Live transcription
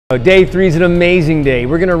Day 3 is an amazing day.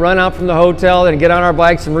 We're going to run out from the hotel and get on our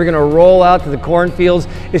bikes, and we're going to roll out to the cornfields.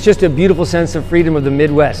 It's just a beautiful sense of freedom of the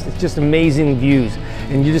Midwest. It's just amazing views,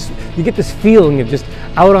 and you get this feeling of just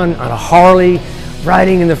out on a Harley,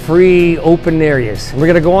 riding in the free open areas. And we're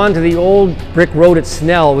going to go on to the old brick road at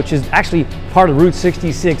Snell, which is actually part of Route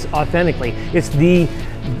 66 authentically. It's the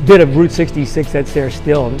bit of Route 66 that's there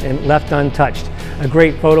still and left untouched. A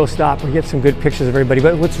great photo stop. We get some good pictures of everybody.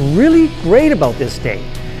 But what's really great about this day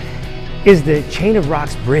is the Chain of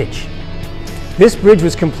Rocks Bridge. This bridge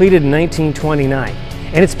was completed in 1929,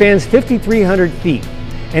 and it spans 5,300 feet.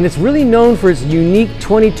 And it's really known for its unique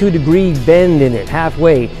 22-degree bend in it,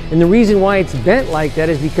 halfway. And the reason why it's bent like that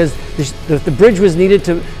is because the bridge was needed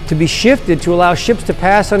to be shifted to allow ships to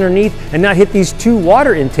pass underneath and not hit these two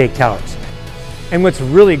water intake towers. And what's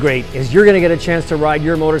really great is you're gonna get a chance to ride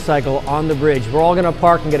your motorcycle on the bridge. We're all gonna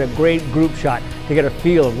park and get a great group shot to get a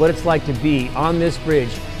feel of what it's like to be on this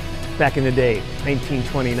bridge back in the day,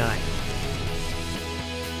 1929.